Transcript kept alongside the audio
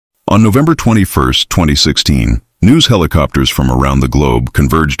On November 21, 2016, news helicopters from around the globe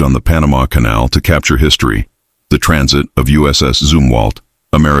converged on the Panama Canal to capture history, the transit of USS Zumwalt,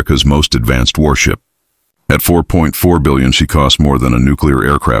 America's most advanced warship. At $4.4 billion, she cost more than a nuclear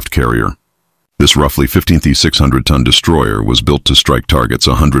aircraft carrier. This roughly 15,600-ton destroyer was built to strike targets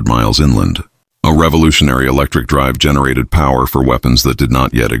 100 miles inland. A revolutionary electric drive generated power for weapons that did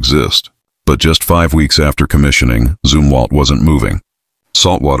not yet exist. But just 5 weeks after commissioning, Zumwalt wasn't moving.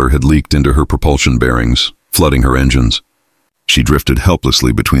 Salt water had leaked into her propulsion bearings, flooding her engines. She drifted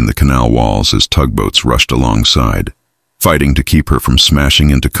helplessly between the canal walls as tugboats rushed alongside, fighting to keep her from smashing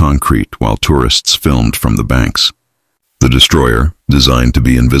into concrete while tourists filmed from the banks. The destroyer, designed to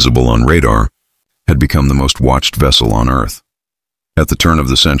be invisible on radar, had become the most watched vessel on Earth. At the turn of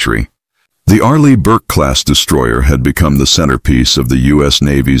the century, the Arleigh Burke-class destroyer had become the centerpiece of the U.S.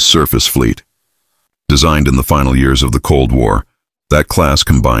 Navy's surface fleet. Designed in the final years of the Cold War, that class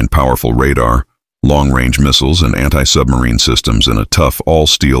combined powerful radar, long-range missiles, and anti-submarine systems in a tough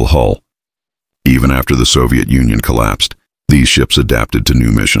all-steel hull. Even after the Soviet Union collapsed, these ships adapted to new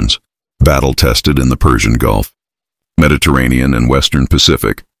missions, battle-tested in the Persian Gulf, Mediterranean and Western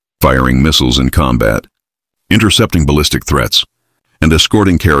Pacific, firing missiles in combat, intercepting ballistic threats, and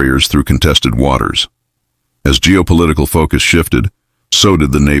escorting carriers through contested waters. As geopolitical focus shifted, so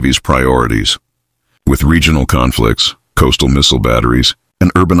did the Navy's priorities. With regional conflicts, coastal missile batteries,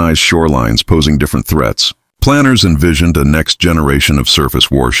 and urbanized shorelines posing different threats, planners envisioned a next generation of surface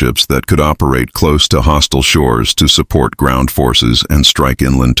warships that could operate close to hostile shores to support ground forces and strike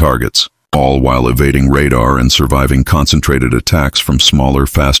inland targets, all while evading radar and surviving concentrated attacks from smaller,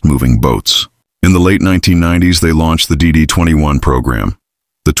 fast-moving boats. In the late 1990s, they launched the DD-21 program,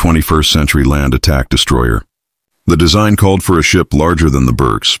 the 21st Century Land Attack Destroyer. The design called for a ship larger than the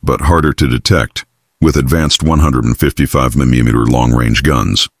Burkes, but harder to detect, with advanced 155mm long-range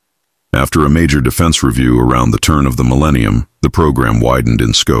guns. After a major defense review around the turn of the millennium, the program widened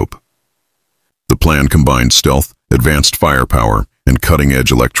in scope. The plan combined stealth, advanced firepower, and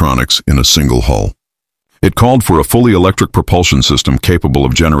cutting-edge electronics in a single hull. It called for a fully electric propulsion system capable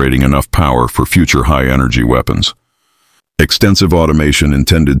of generating enough power for future high-energy weapons. Extensive automation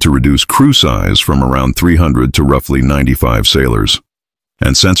intended to reduce crew size from around 300 to roughly 95 sailors,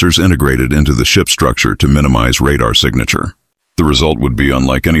 and sensors integrated into the ship structure to minimize radar signature. The result would be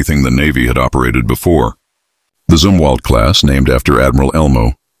unlike anything the Navy had operated before. The Zumwalt class, named after Admiral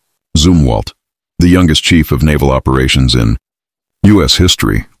Elmo Zumwalt, the youngest chief of naval operations in U.S.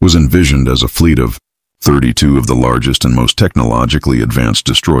 history, was envisioned as a fleet of 32 of the largest and most technologically advanced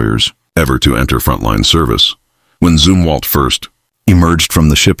destroyers ever to enter frontline service. When Zumwalt first emerged from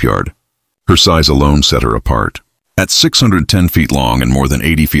the shipyard, her size alone set her apart. At 610 feet long and more than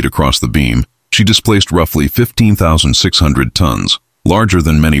 80 feet across the beam, she displaced roughly 15,600 tons, larger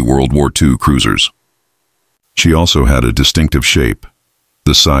than many World War II cruisers. She also had a distinctive shape.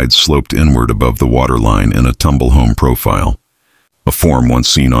 The sides sloped inward above the waterline in a tumble-home profile, a form once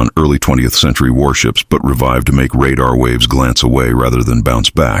seen on early 20th century warships but revived to make radar waves glance away rather than bounce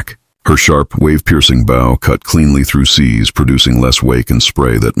back. Her sharp, wave-piercing bow cut cleanly through seas, producing less wake and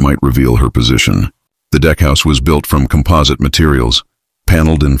spray that might reveal her position. The deckhouse was built from composite materials,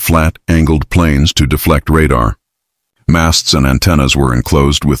 paneled in flat, angled planes to deflect radar. Masts and antennas were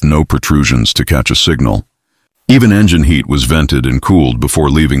enclosed with no protrusions to catch a signal. Even engine heat was vented and cooled before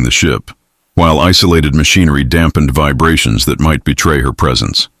leaving the ship, while isolated machinery dampened vibrations that might betray her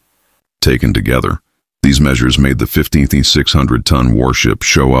presence. Taken together, these measures made the 15,600-ton warship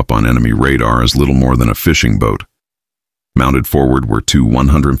show up on enemy radar as little more than a fishing boat. Mounted forward were two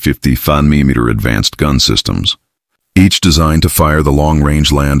 155mm advanced gun systems, each designed to fire the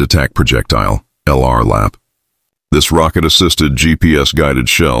long-range land attack projectile, LRLAP. This rocket-assisted GPS-guided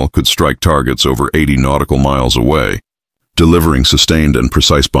shell could strike targets over 80 nautical miles away, delivering sustained and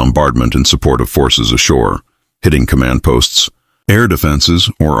precise bombardment in support of forces ashore, hitting command posts, air defenses,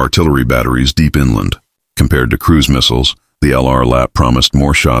 or artillery batteries deep inland. Compared to cruise missiles, the LRLAP promised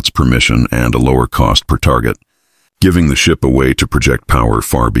more shots per mission and a lower cost per target, giving the ship a way to project power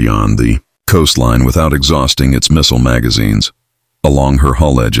far beyond the coastline without exhausting its missile magazines. Along her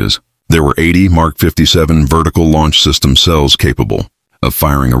hull edges, there were 80 Mark 57 vertical launch system cells capable of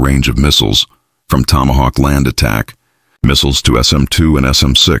firing a range of missiles, from Tomahawk land attack missiles to SM-2 and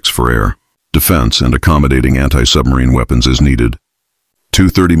SM-6 for air defense and accommodating anti-submarine weapons as needed. Two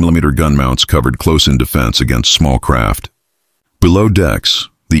 30mm gun mounts covered close-in defense against small craft. Below decks,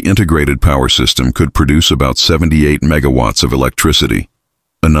 the integrated power system could produce about 78 megawatts of electricity,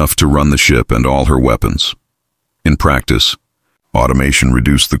 enough to run the ship and all her weapons. In practice, automation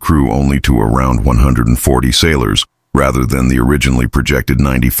reduced the crew only to around 140 sailors, rather than the originally projected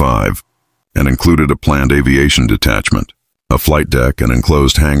 95, and included a planned aviation detachment. A flight deck and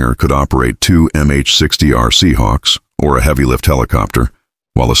enclosed hangar could operate 2 MH-60R Seahawks, or a heavy-lift helicopter,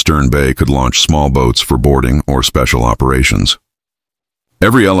 while a stern bay could launch small boats for boarding or special operations.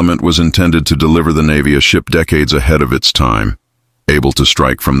 Every element was intended to deliver the Navy a ship decades ahead of its time, able to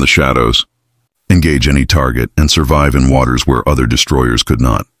strike from the shadows, engage any target, and survive in waters where other destroyers could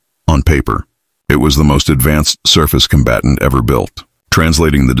not. On paper, it was the most advanced surface combatant ever built.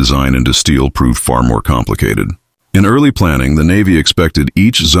 Translating the design into steel proved far more complicated. In early planning, the Navy expected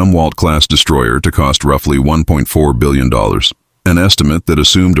each Zumwalt-class destroyer to cost roughly $1.4 billion, an estimate that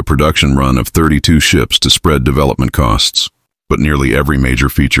assumed a production run of 32 ships to spread development costs. But nearly every major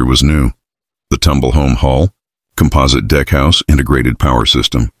feature was new. The tumble-home hull, composite deckhouse, integrated power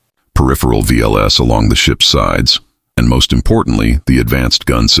system, peripheral VLS along the ship's sides, and most importantly, the advanced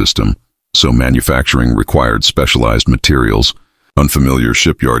gun system, so manufacturing required specialized materials, unfamiliar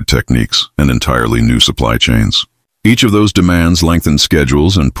shipyard techniques, and entirely new supply chains. Each of those demands lengthened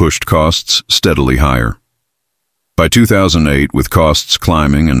schedules and pushed costs steadily higher. By 2008, with costs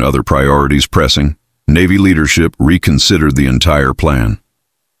climbing and other priorities pressing, Navy leadership reconsidered the entire plan.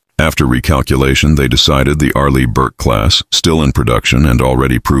 After recalculation, they decided the Arleigh Burke class, still in production and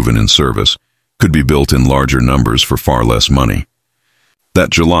already proven in service, could be built in larger numbers for far less money.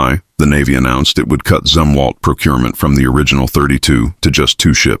 That July, the Navy announced it would cut Zumwalt procurement from the original 32 to just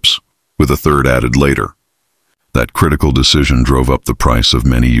 2 ships, with a third added later. That critical decision drove up the price of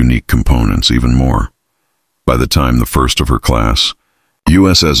many unique components even more. By the time the first of her class,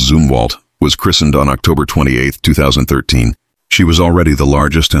 USS Zumwalt, was christened on October 28, 2013, she was already the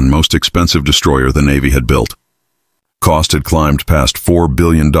largest and most expensive destroyer the Navy had built. Cost had climbed past $4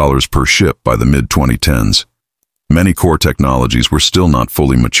 billion per ship by the mid-2010s. Many core technologies were still not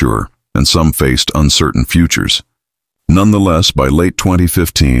fully mature, and some faced uncertain futures. Nonetheless, by late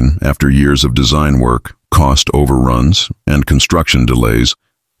 2015, after years of design work, cost overruns, and construction delays,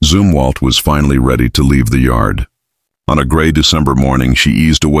 Zumwalt was finally ready to leave the yard. On a gray December morning, she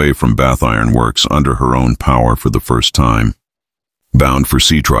eased away from Bath Iron Works under her own power for the first time. Bound for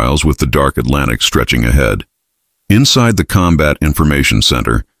sea trials with the dark Atlantic stretching ahead. Inside the Combat Information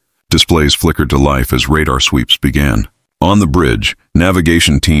Center, displays flickered to life as radar sweeps began. On the bridge,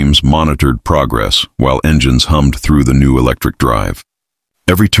 navigation teams monitored progress while engines hummed through the new electric drive.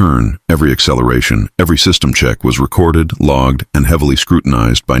 Every turn, every acceleration, every system check was recorded, logged, and heavily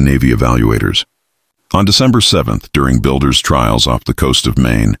scrutinized by Navy evaluators. On December 7th, during builders' trials off the coast of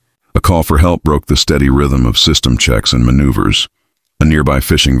Maine, a call for help broke the steady rhythm of system checks and maneuvers. A nearby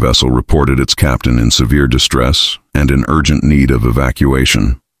fishing vessel reported its captain in severe distress and in urgent need of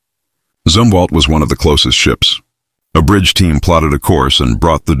evacuation. Zumwalt was one of the closest ships. A bridge team plotted a course and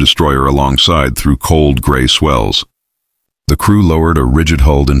brought the destroyer alongside through cold gray swells. The crew lowered a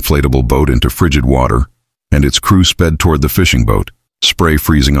rigid-hulled inflatable boat into frigid water, and its crew sped toward the fishing boat, spray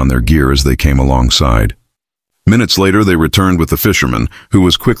freezing on their gear as they came alongside. Minutes later, they returned with the fisherman, who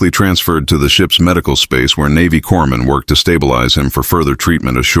was quickly transferred to the ship's medical space where Navy corpsmen worked to stabilize him for further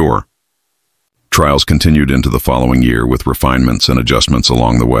treatment ashore. Trials continued into the following year with refinements and adjustments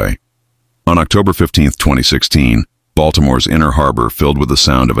along the way. On October 15, 2016, Baltimore's inner harbor filled with the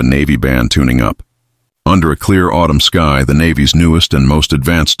sound of a Navy band tuning up. Under a clear autumn sky, the Navy's newest and most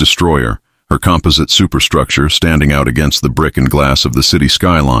advanced destroyer, her composite superstructure standing out against the brick and glass of the city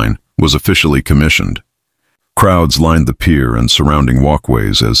skyline, was officially commissioned. Crowds lined the pier and surrounding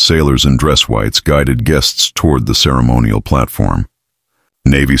walkways as sailors in dress whites guided guests toward the ceremonial platform.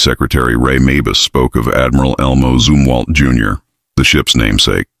 Navy Secretary Ray Mabus spoke of Admiral Elmo Zumwalt, Jr., the ship's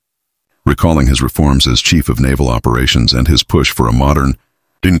namesake, recalling his reforms as Chief of Naval Operations and his push for a modern,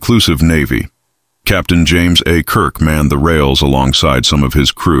 inclusive Navy. Captain James A. Kirk manned the rails alongside some of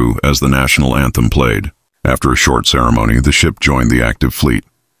his crew as the national anthem played. After a short ceremony, the ship joined the active fleet.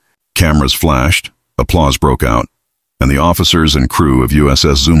 Cameras flashed, applause broke out, and the officers and crew of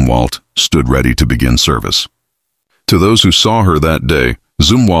USS Zumwalt stood ready to begin service. To those who saw her that day,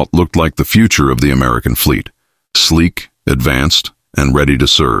 Zumwalt looked like the future of the American fleet, sleek, advanced, and ready to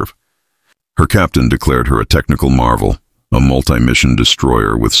serve. Her captain declared her a technical marvel, a multi-mission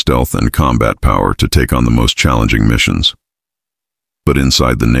destroyer with stealth and combat power to take on the most challenging missions. But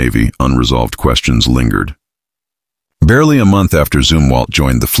inside the Navy, unresolved questions lingered. Barely a month after Zumwalt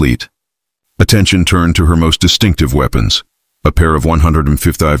joined the fleet, attention turned to her most distinctive weapons, a pair of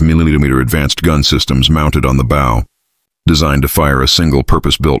 155mm advanced gun systems mounted on the bow, designed to fire a single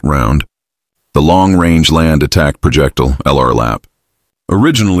purpose-built round. The Long-Range Land Attack Projectile, LRLAP.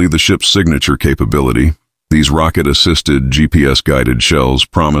 Originally the ship's signature capability, These rocket-assisted, GPS-guided shells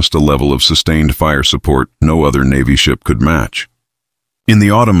promised a level of sustained fire support no other Navy ship could match. In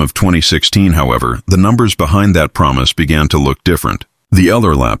the autumn of 2016, however, the numbers behind that promise began to look different. The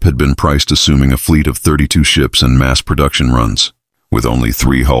LRLAP had been priced assuming a fleet of 32 ships and mass production runs. With only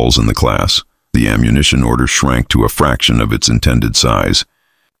 3 hulls in the class, the ammunition order shrank to a fraction of its intended size,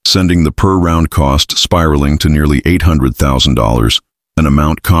 sending the per-round cost spiraling to nearly $800,000, an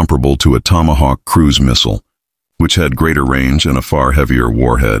amount comparable to a Tomahawk cruise missile, which had greater range and a far heavier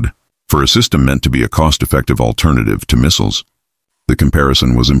warhead, for a system meant to be a cost-effective alternative to missiles. The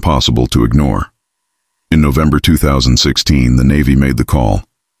comparison was impossible to ignore. In November 2016, the Navy made the call.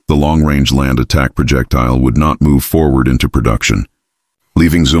 The long-range land attack projectile would not move forward into production,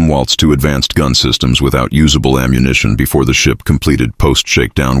 leaving Zumwalt's 2 advanced gun systems without usable ammunition before the ship completed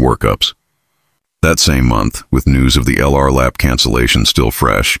post-shakedown workups. That same month, with news of the LRLAP cancellation still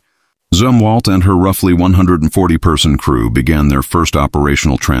fresh, Zumwalt and her roughly 140-person crew began their first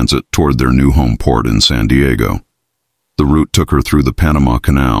operational transit toward their new home port in San Diego. The route took her through the Panama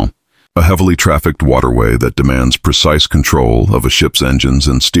Canal, a heavily trafficked waterway that demands precise control of a ship's engines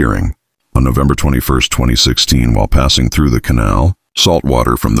and steering. On November 21, 2016, while passing through the canal, salt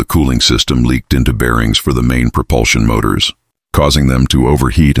water from the cooling system leaked into bearings for the main propulsion motors, causing them to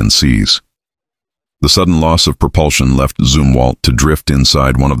overheat and seize. The sudden loss of propulsion left Zumwalt to drift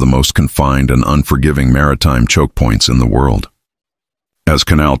inside one of the most confined and unforgiving maritime choke points in the world. As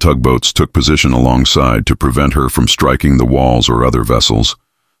canal tugboats took position alongside to prevent her from striking the walls or other vessels,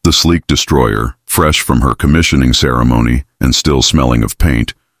 the sleek destroyer, fresh from her commissioning ceremony and still smelling of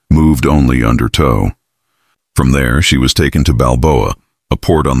paint, moved only under tow. From there, she was taken to Balboa, a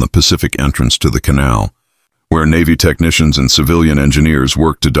port on the Pacific entrance to the canal, where Navy technicians and civilian engineers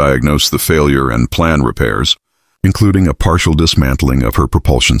worked to diagnose the failure and plan repairs, including a partial dismantling of her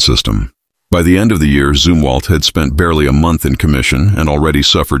propulsion system. By the end of the year, Zumwalt had spent barely a month in commission and already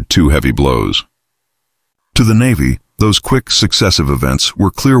suffered 2 heavy blows. To the Navy, those quick, successive events were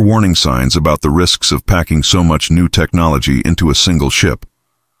clear warning signs about the risks of packing so much new technology into a single ship.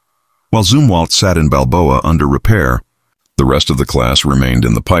 While Zumwalt sat in Balboa under repair, the rest of the class remained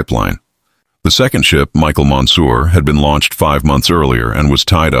in the pipeline. The second ship, Michael Monsoor, had been launched 5 months earlier and was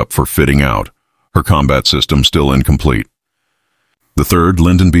tied up for fitting out, her combat system still incomplete. The third,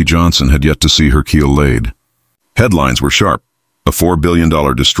 Lyndon B had yet to see her keel laid. Headlines were sharp: a $4 billion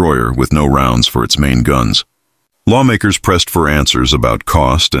destroyer with no rounds for its main guns. Lawmakers pressed for answers about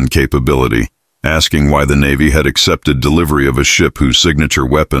cost and capability, asking why the Navy had accepted delivery of a ship whose signature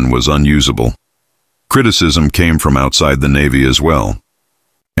weapon was unusable. Criticism came from outside the Navy as well.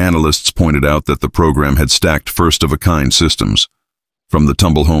 Analysts pointed out that the program had stacked first-of-a-kind systems, from the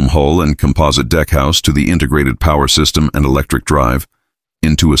tumble-home hull and composite deckhouse to the integrated power system and electric drive,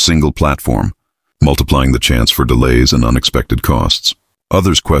 into a single platform, multiplying the chance for delays and unexpected costs.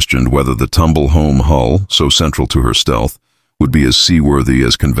 Others questioned whether the tumble-home hull, so central to her stealth, would be as seaworthy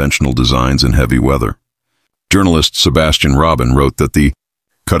as conventional designs in heavy weather. Journalist Sebastian Robin wrote that the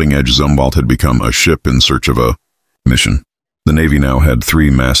cutting-edge Zumwalt had become a ship in search of a mission. The Navy now had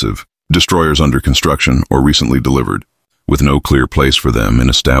 3 massive destroyers under construction or recently delivered, with no clear place for them in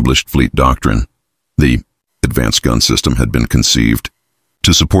established fleet doctrine. The advanced gun system had been conceived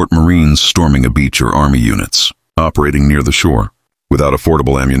to support Marines storming a beach or Army units operating near the shore. Without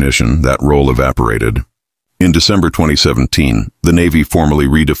affordable ammunition, that role evaporated. In December 2017, the Navy formally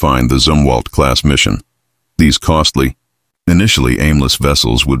redefined the Zumwalt-class mission. These costly, initially aimless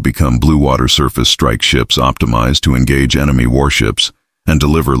vessels would become blue-water surface strike ships optimized to engage enemy warships and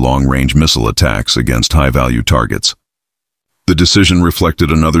deliver long-range missile attacks against high-value targets. The decision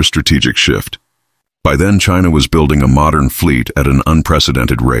reflected another strategic shift. By then, China was building a modern fleet at an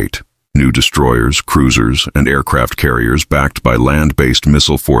unprecedented rate. New destroyers, cruisers, and aircraft carriers backed by land-based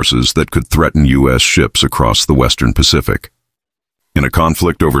missile forces that could threaten U.S. ships across the Western Pacific. In a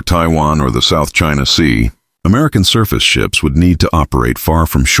conflict over Taiwan or the South China Sea, American surface ships would need to operate far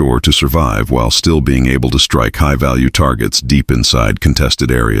from shore to survive while still being able to strike high-value targets deep inside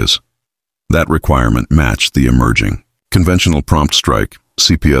contested areas. That requirement matched the emerging Conventional Prompt Strike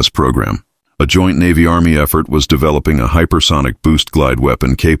 (CPS) program. A joint Navy-Army effort was developing a hypersonic boost glide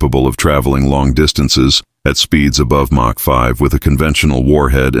weapon capable of traveling long distances at speeds above Mach 5 with a conventional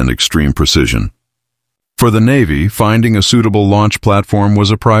warhead and extreme precision. For the Navy, finding a suitable launch platform was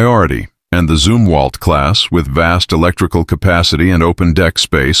a priority, and the Zumwalt class, with vast electrical capacity and open deck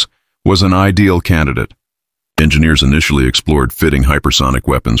space, was an ideal candidate. Engineers initially explored fitting hypersonic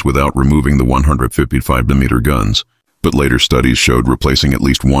weapons without removing the 155mm guns, but later studies showed replacing at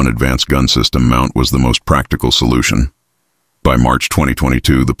least one advanced gun system mount was the most practical solution. By March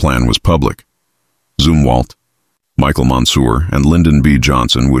 2022, the plan was public. Zumwalt, Michael Monsoor, and Lyndon B.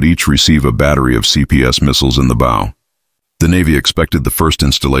 Johnson would each receive a battery of CPS missiles in the bow. The Navy expected the first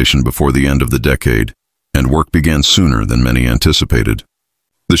installation before the end of the decade, and work began sooner than many anticipated.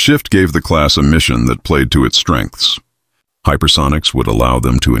 The shift gave the class a mission that played to its strengths. Hypersonics would allow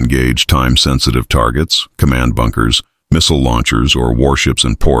them to engage time-sensitive targets, command bunkers, missile launchers, or warships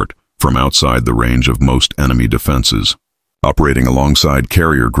in port from outside the range of most enemy defenses. Operating alongside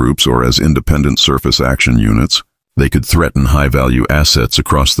carrier groups or as independent surface action units, they could threaten high-value assets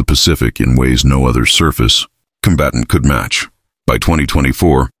across the Pacific in ways no other surface combatant could match. By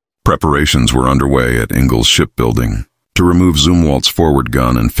 2024, preparations were underway at Ingall Shipbuilding to remove Zumwalt's forward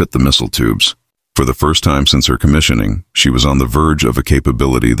gun and fit the missile tubes. For the first time since her commissioning, she was on the verge of a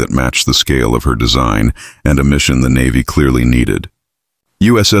capability that matched the scale of her design and a mission the Navy clearly needed.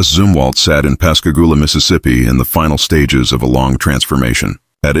 USS Zumwalt sat in Pascagoula, Mississippi in the final stages of a long transformation.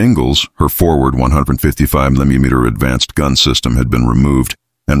 At Ingalls, her forward 155mm advanced gun system had been removed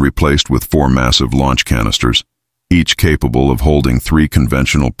and replaced with 4 massive launch canisters, each capable of holding 3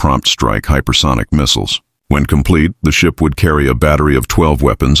 conventional prompt strike hypersonic missiles. When complete, the ship would carry a battery of 12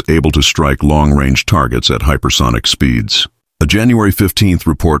 weapons able to strike long-range targets at hypersonic speeds. A January 15th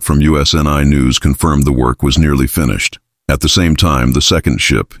report from USNI News confirmed the work was nearly finished. At the same time, the second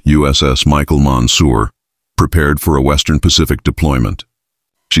ship, USS Michael Monsoor, prepared for a Western Pacific deployment.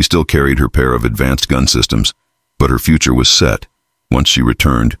 She still carried her pair of advanced gun systems, but her future was set. Once she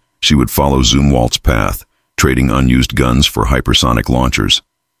returned, she would follow Zumwalt's path, trading unused guns for hypersonic launchers.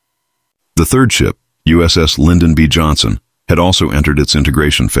 The third ship, USS Lyndon B. had also entered its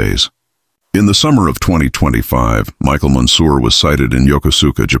integration phase. In the summer of 2025, Michael Monsoor was sighted in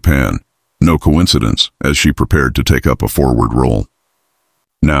Yokosuka, Japan. No coincidence, as she prepared to take up a forward role.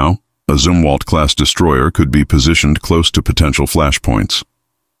 Now, a Zumwalt-class destroyer could be positioned close to potential flashpoints.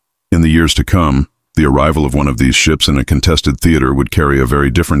 In the years to come, the arrival of one of these ships in a contested theater would carry a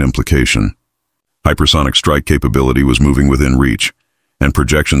very different implication. Hypersonic strike capability was moving within reach, and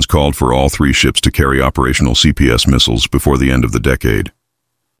projections called for all 3 ships to carry operational CPS missiles before the end of the decade.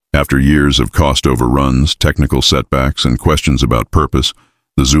 After years of cost overruns, technical setbacks, and questions about purpose,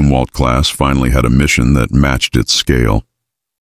 the Zumwalt class finally had a mission that matched its scale.